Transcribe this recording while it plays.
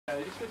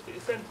Just lift it a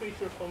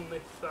centimetre up on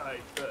this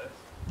side first.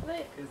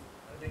 Because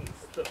I think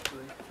it's stuck to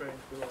the frame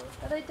for a while.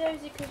 Are they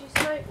dozy because you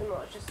smoke them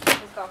or just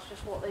because that's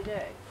just what they do?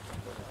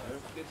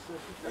 We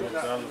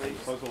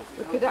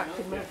could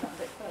actually move that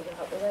bit further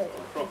up the way.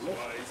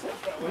 Crosswise.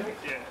 That way?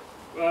 Yeah.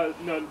 Well,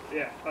 no,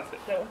 yeah, that's it.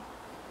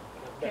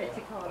 Get it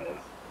to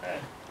corners.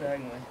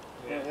 Diagonally.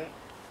 Yeah.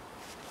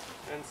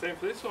 And same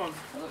for this one.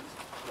 That looks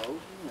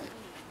close, isn't it?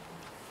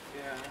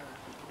 Yeah.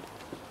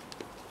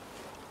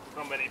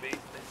 Not many bees in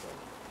this one.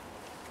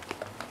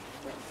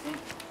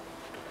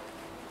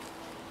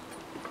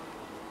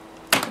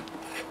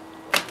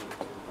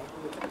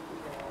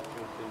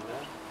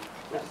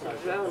 That's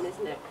not round,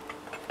 isn't it?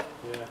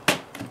 Yeah.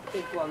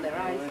 Big one, their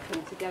eyes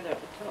come together at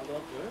the top.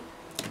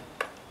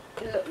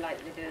 They look like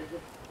they do.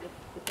 The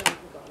drones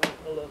have got a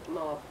couple of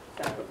more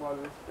separate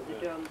ones, but the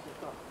drones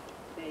have got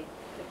the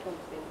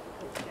pumping that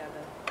come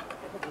together.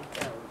 They're probably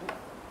down.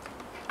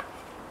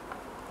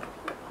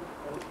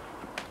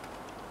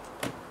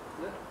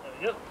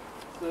 Yep.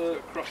 So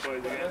crosswise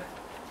again.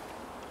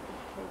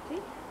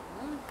 Okay.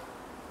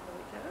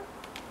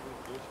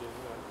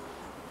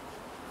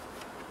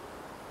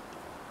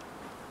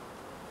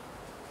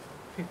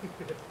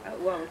 Oh,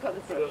 well, we've got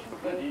the brush.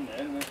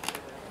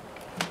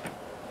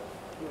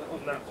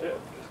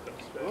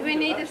 Do we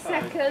need a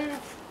second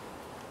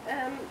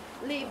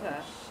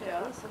lever?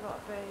 Sure, that's a lot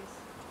of bees.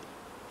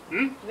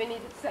 Hmm? Do we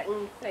need a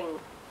second thing?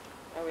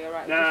 Are we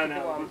alright? No, just no.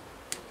 The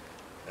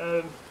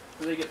one?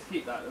 Do they get to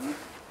keep that, don't they?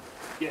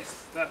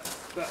 Yes, that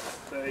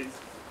stays.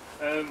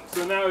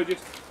 So now we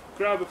just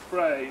grab a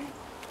frame.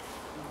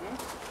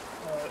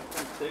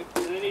 Do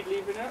they need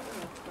levering out?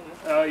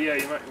 Yeah,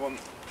 you might want,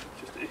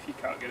 just if you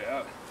can't get it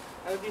out.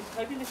 How do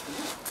you listen?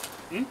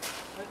 Hmm?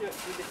 How do you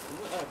actually listen?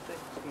 Oh,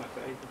 they might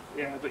be able.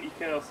 Yeah, but you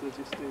can also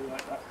just do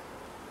like that.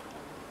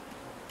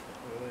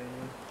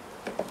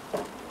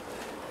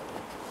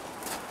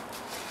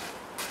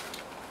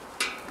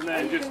 And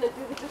then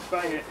just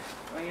bang it.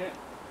 Bang it.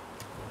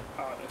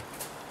 Harder.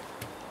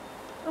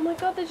 Oh my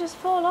god, they just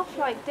fall off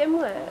like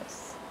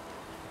dimwits.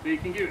 But you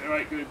can give it a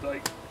right good,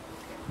 like.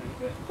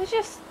 They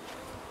just.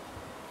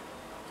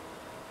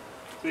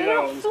 See They that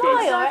don't one's fly,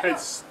 got or- its head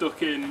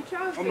stuck in.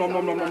 Do Nom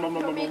nom nom nom nom nom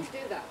nom you nom. to do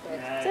that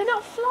first? Yeah. Do they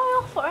not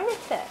fly off or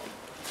anything?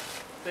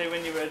 Say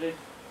when you're ready.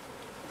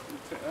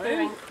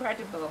 They're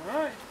incredible.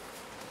 Right.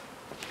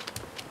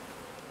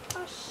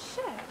 Oh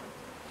shit.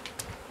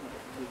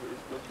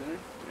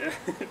 Yeah.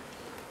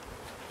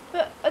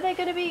 But are they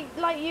going to be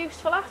like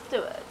useful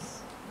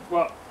afterwards?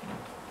 What?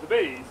 The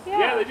bees?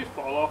 Yeah. They just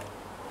fall off.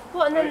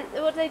 What and then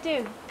what do they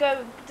do?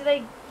 Do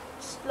they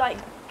like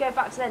go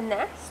back to their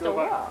nest Go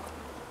or back. what?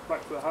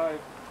 Back to the hive.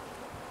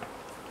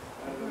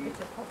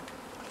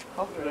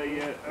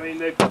 Hovering. I mean,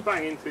 they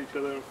bang into each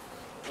other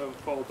and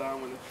fall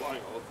down when they're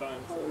flying all the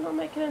time. Oh, So. they're not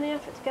making any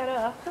effort to get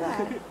up, are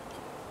they?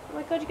 Oh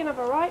my god, you're going to have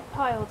a right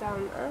pile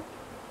down there.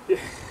 Yeah.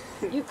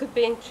 You could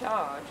be in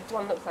charge if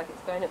one looks like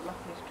it's going up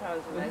Matthew's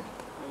trouser leg.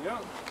 There you go.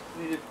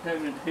 We need a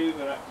permanent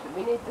hoover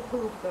actually. We need the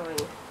hoof going.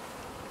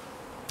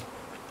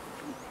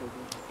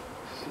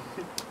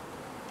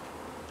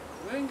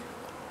 Thing.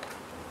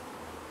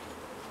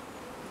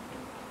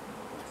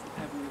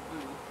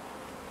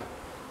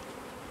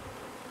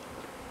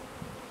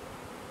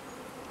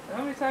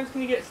 How many times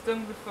can you get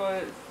stung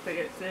before they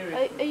get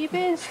serious? Are you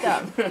being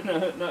stung?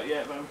 No, not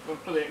yet, but I'm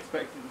fully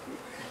expecting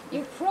to.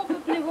 You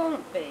probably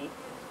won't be.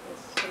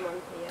 There's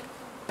someone here.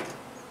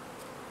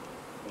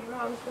 Your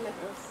arm's going to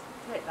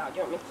take that. Do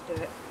you want me to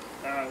do it?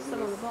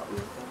 Some on the bottom.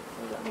 Is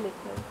that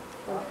honeycomb?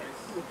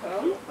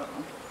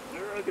 Honeycomb?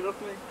 No, get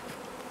off me.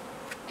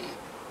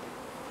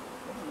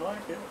 I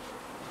like it.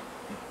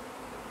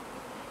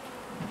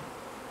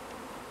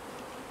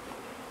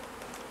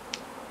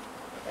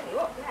 Tell you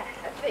what, they're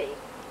heavy.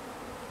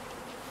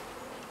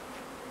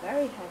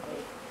 Very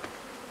heavy.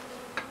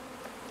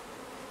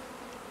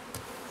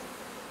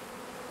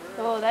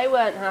 Oh, they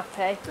weren't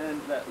happy.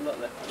 Then that lot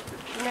left.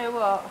 You know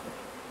what?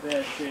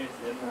 They're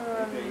seriously.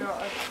 I'm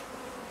not.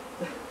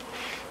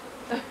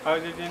 How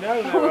did you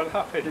know they were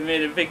unhappy? They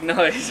made a big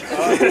noise.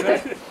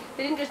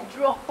 They didn't just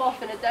drop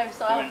off in a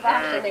docile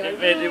fashion.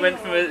 They went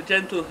from a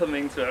gentle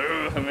humming to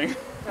a humming.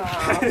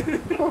 Oh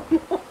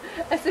no.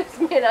 As if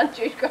me and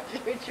Andrew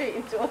gradually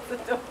retreating towards the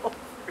door.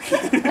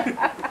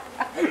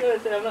 I was going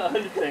to say I'm not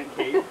 100%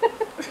 keen.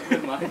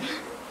 Never mind.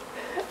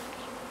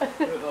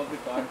 It'll be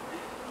fine.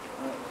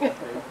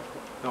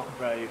 Not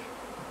brave.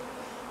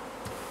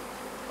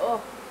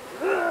 Oh.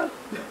 No,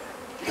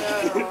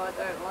 I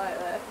don't like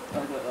this. I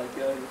don't like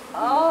going.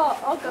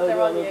 Oh god,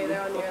 they're on you,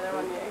 they're on you, they're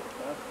on you.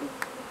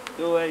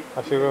 Go away.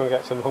 I should go and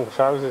get some long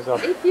trousers on.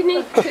 If you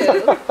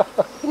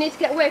need to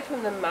get away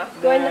from them, Matt.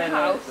 Go in the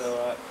house. It's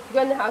alright.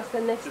 Go in the house,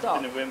 then they Just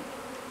stop. been a wimp.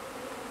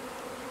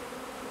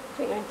 I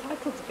think you're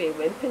entitled to be a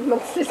wimp in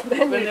amongst this many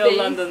When they all bees.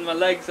 land on my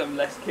legs, I'm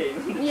less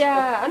keen.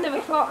 Yeah, I never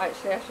thought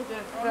actually I should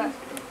have.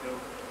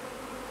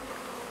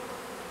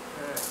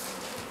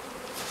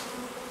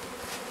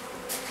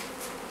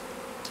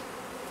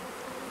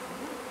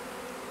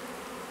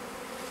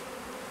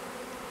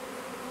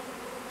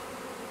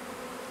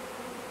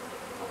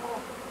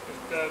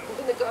 I'm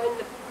going to go in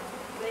the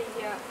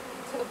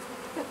tub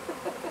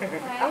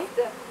after. I'm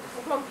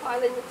going to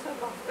pile in the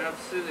tub after.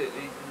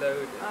 Absolutely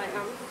loaded. I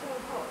am so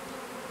hot.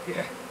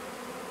 Yeah.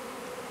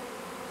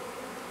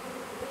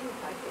 I do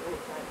like it when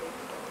it's like this.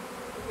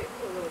 It's a bit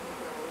cooler with the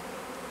ground.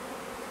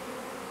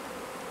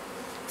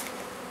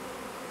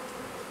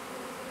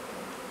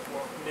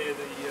 Walk near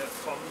the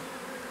pond.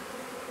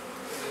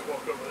 And then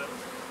walk over them.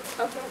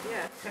 Oh god,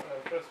 yeah.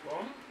 First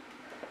one.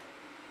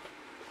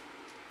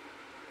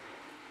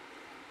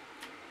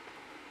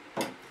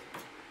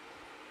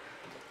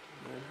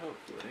 And then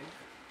hopefully.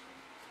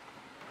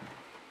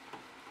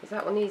 Is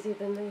that one easier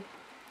than the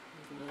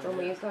one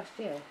we used last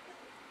year?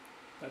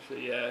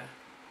 Actually, yeah.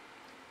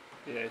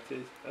 Yeah, it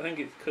is. I think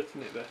it's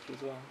cutting it better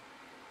as well.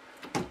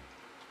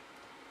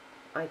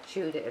 I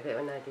chewed it a bit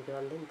when I did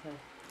one, didn't I?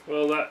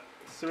 Well, that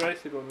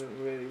serrated one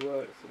didn't really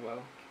work so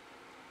well.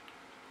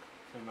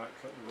 It might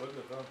cut the wood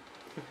as well.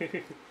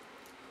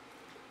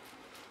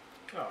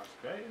 Oh, that's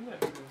great, isn't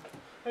it?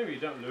 Maybe you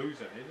don't lose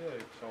any, do you?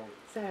 It's all...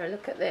 Sarah,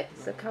 look at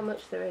this. Look how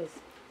much there is.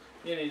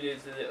 You only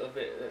lose a little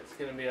bit that's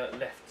going to be like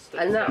left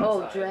stuck. And that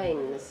all inside,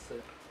 drains.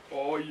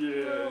 Oh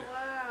yeah.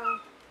 Wow.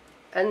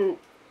 And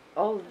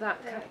all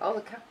that, all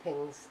the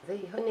cappings, the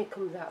honey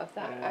comes out of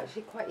that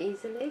actually quite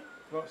easily.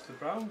 What's the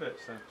brown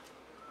bits then?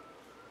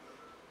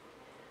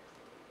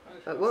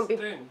 It won't be.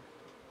 Sting.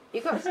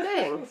 You got a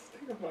sting?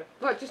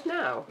 What, just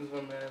now? There's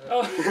one there.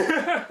 Oh.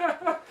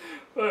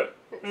 Look,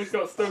 it's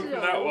got stung from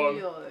that one.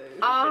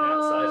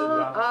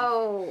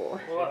 Oh.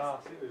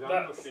 Well,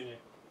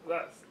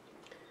 that's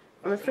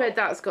I'm afraid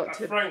that's got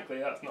to. Frankly,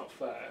 that's not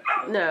fair.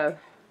 No.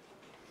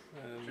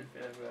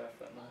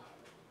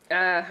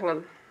 Hang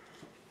on.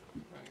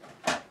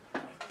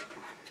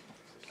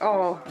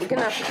 Oh, we're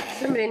gonna have.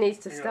 Somebody needs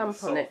to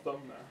stamp on it.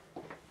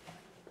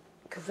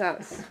 Because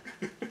that's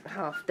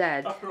half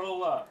dead. After all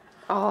that.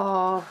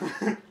 Oh,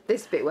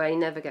 this bit where you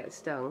never get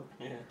stung.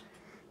 Yeah.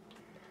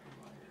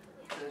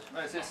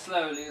 It's just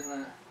slowly,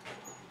 isn't it?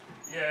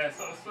 Yeah,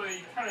 so you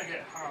kind of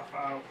get half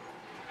out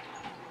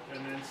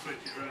and then switch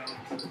it around so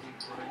it doesn't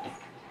break.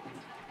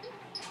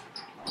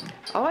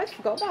 Oh, I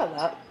forgot about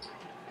that.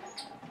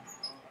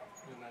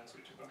 And then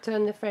switch it back.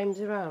 Turn the frames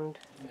around.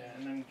 Yeah,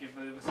 and then give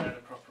the other side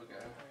a proper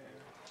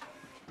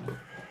go.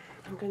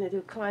 I'm going to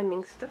do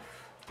climbing stuff.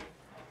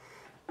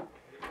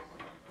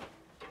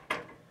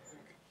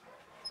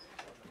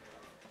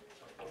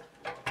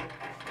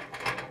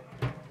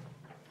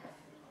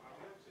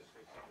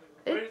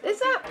 Is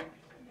that?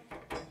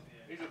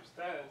 He's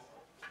upstairs.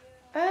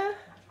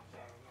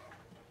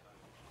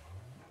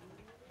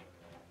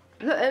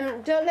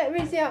 Look, don't let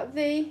Rizzy out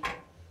the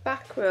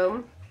back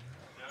room.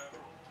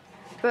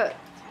 But,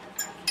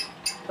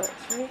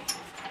 sorry.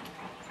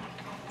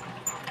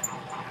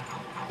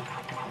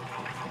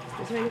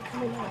 Is there any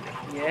coming out?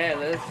 Yeah,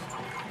 there's.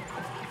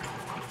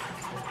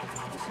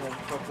 Just have a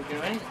proper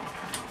go in.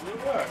 Does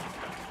it work?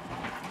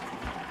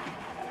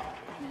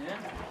 Yeah.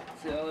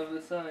 See it all over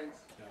the sides.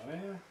 Oh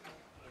yeah.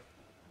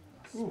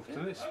 Ooh,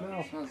 doesn't it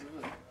smell? Smells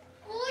good.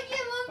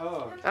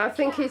 Oh. I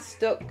think he's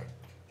stuck,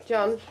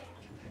 John.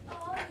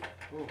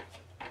 Ooh.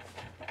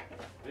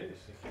 Really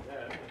sticky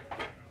there, isn't it?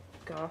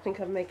 God, I think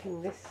I'm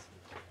making this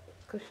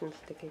cushion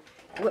sticky.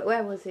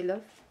 Where was he,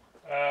 love?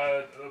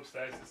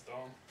 Upstairs is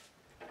Storm.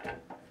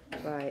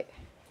 Right.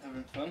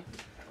 Having fun.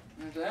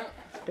 No doubt.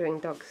 Doing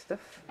dog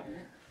stuff.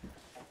 Yeah.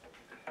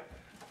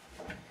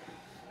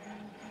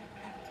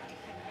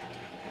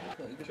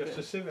 Just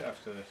a civet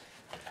after this.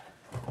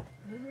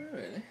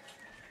 Really?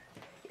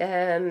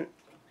 Oh,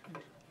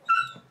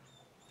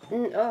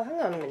 hang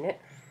on a minute.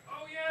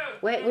 Oh yeah!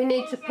 Wait, we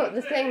need to put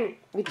the thing.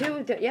 We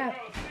do, yeah.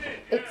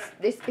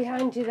 It's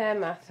behind you there,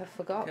 Matt. I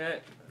forgot.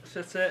 Okay,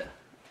 shut it.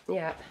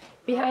 Yeah,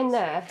 behind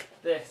there,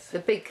 This. the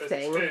big There's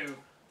thing. two.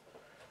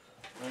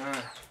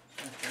 Ah,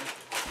 okay.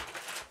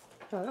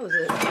 Oh, that was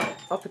an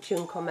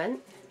opportune comment.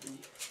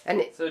 And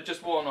it, So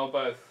just one or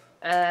both?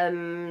 I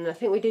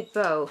think we did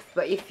both.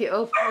 But if you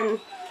open,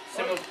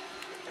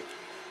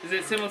 Is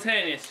it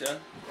simultaneous, John?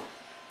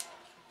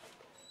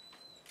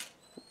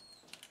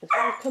 there's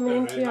one coming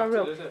into your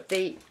room.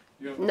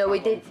 No, we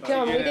did,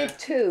 John. We did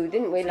two,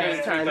 didn't we,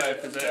 last time?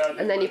 Both, is it?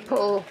 And then you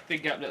pull.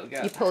 Big gap, little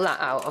gap. You pull that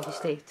out,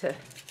 obviously, to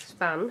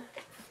span.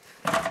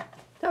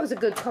 That was a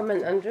good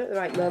comment, Andrew, at the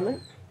right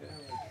moment.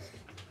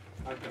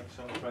 I've got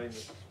some brain that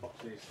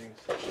spots these things.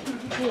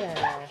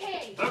 Yeah.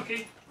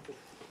 Okay.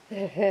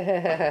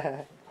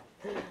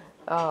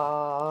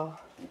 Aww.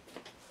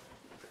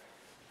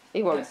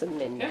 He wants a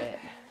minute.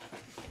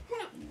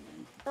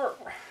 So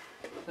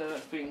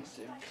that's being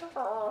soon.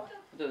 I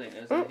don't think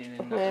there's anything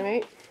in there.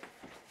 Maybe.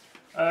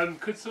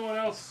 Could someone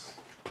else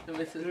Do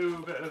this is- do a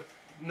bit of...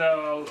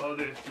 No, I'll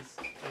do it. Just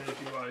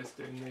energy wise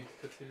doing the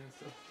cutting and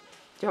stuff.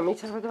 Do you want me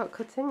to have a go at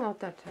cutting or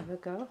Dad to have a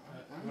go?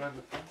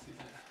 Whoever fancies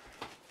it.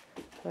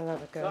 I'll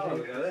have a go. Oh, then.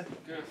 really?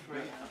 Go for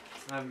it.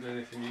 I haven't done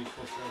anything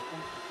useful so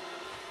far.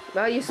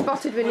 Well, you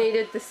spotted we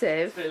needed the It's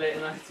sieve. a bit late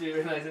at night to be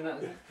realising that.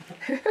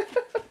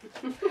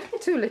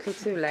 Too little,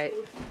 too late.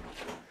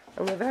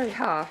 And we're very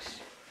harsh. So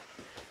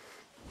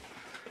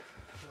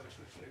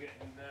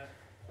getting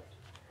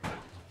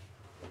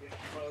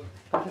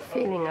have a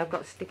feeling I've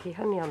got sticky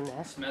honey on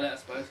there. Smell it, I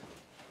suppose.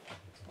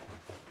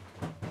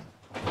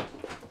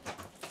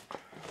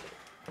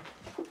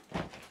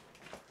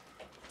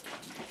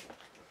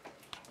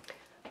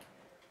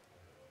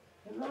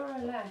 But more or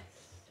less,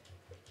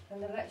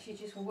 and it lets you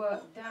just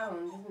work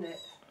down, doesn't it?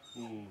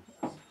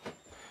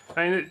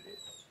 I mean,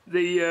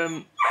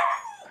 the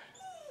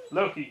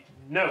Loki,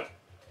 no.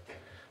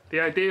 The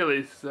ideal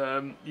is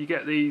you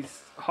get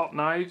these hot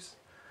knives,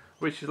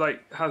 which is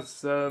like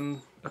has a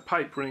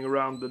pipe running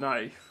around the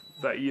knife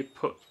that you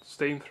put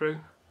steam through.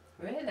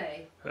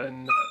 Really?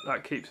 And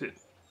that keeps it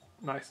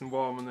nice and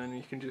warm, and then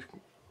you can just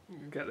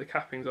get the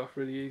cappings off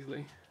really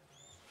easily.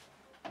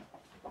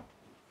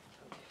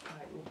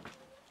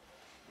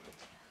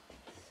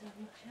 So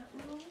much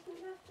happening,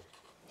 isn't there?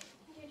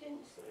 You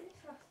didn't see this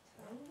last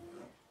time, did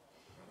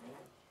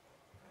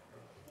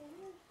you?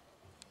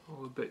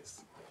 All the bits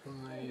from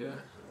the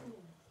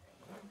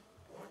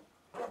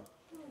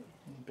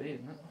Bee,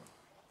 isn't it?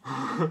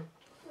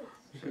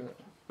 Sure.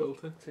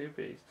 filter. 2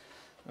 bees.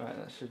 Right,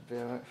 that should be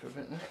alright for a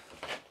bit now.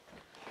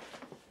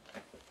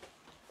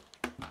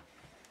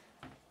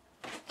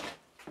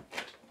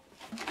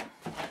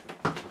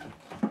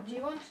 Do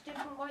you want a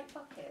different white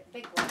bucket?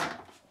 Big one?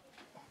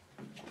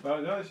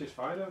 Well, no, this is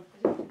fine then. Is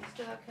it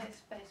still okay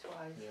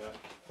space-wise?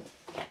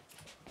 Yeah.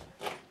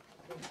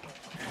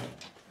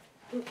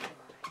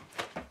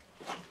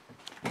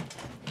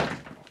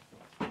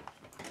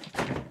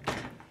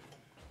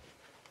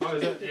 Oh,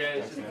 is it? Yeah,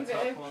 it's Give just it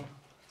the a- top one.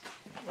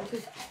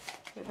 Just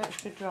a bit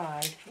extra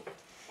dry.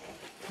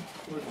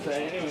 Would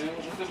say anyway,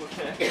 we'll double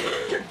check.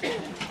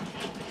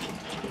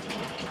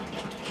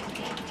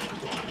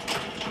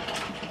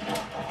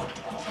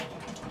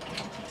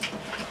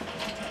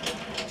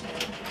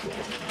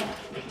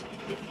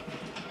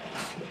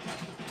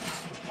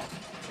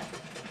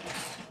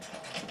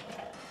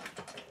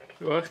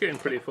 Well, it's getting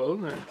pretty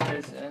full, isn't it?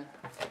 It is,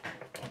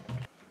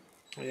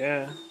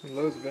 Yeah,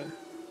 loads of it.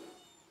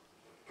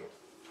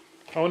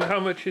 I wonder how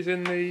much is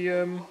in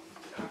the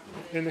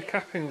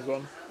cappings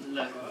one.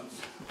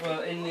 Loads.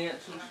 Well, in the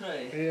actual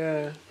tray.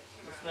 Yeah. It's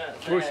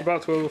Oh, it's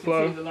about to You can see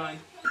overflow. the line.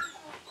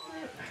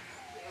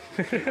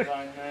 See the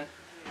line there.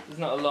 There's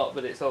not a lot,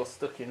 but it's all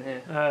stuck in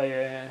here. Oh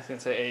yeah, It's going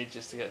to take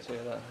ages to get through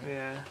that.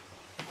 yeah.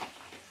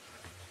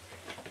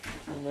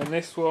 And then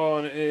this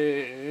one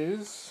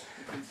is.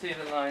 You can see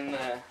the line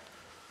there.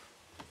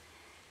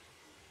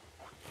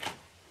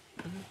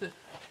 What is it? You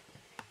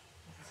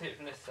can see it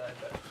from this side,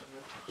 but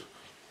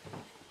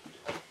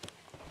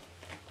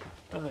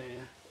Oh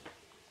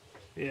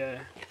yeah. Yeah.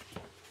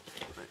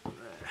 Right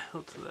there,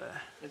 up to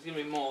there. there's going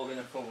to be more than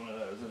a full one of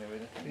those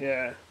anyway.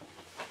 Yeah.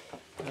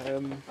 How's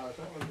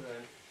that one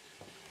doing?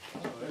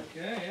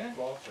 Okay, yeah.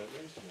 Water,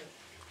 isn't it?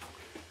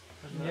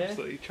 An Yeah.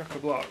 absolutely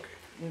chock-a-block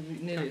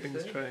Nearly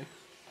cappings through. tray.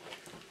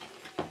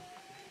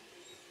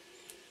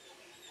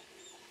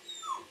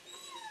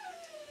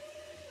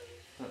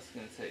 That's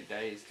going to take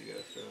days to go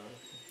through.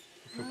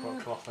 You could put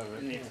cloth over You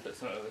it. need to put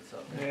some over the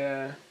top.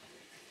 Yeah.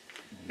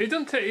 It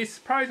doesn't take. It's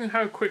surprising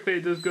how quickly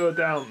it does go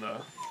down,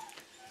 though.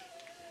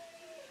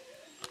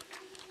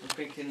 I'm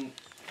thinking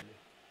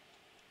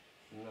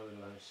Another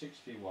line,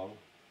 61.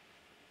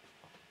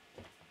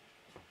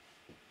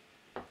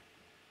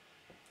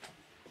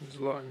 There's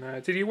a lot in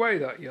there. Did you weigh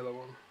that yellow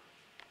one?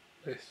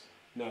 This?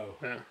 No,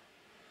 Yeah.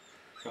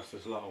 because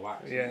there's a lot of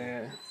wax. in Yeah,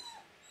 there. yeah.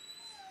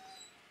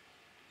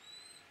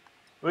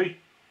 Wait.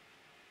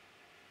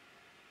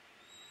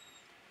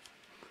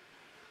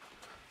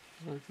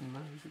 Loads and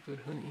loads of good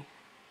honey.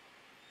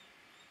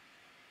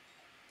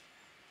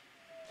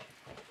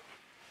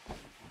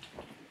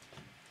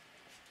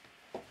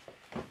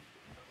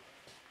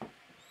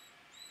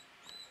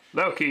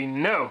 Loki,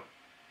 no!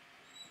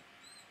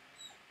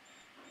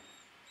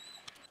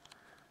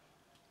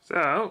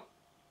 So,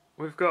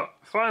 we've got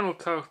a final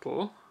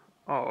total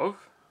of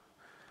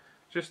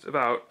just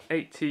about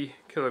 80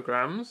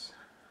 kilograms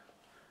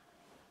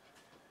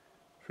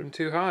from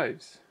 2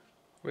 hives,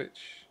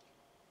 which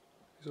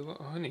is a lot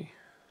of honey.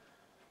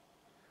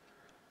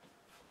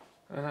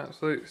 An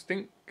absolute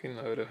stinking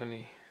load of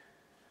honey.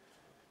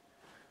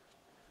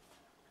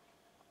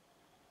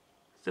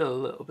 Still a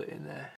little bit in there.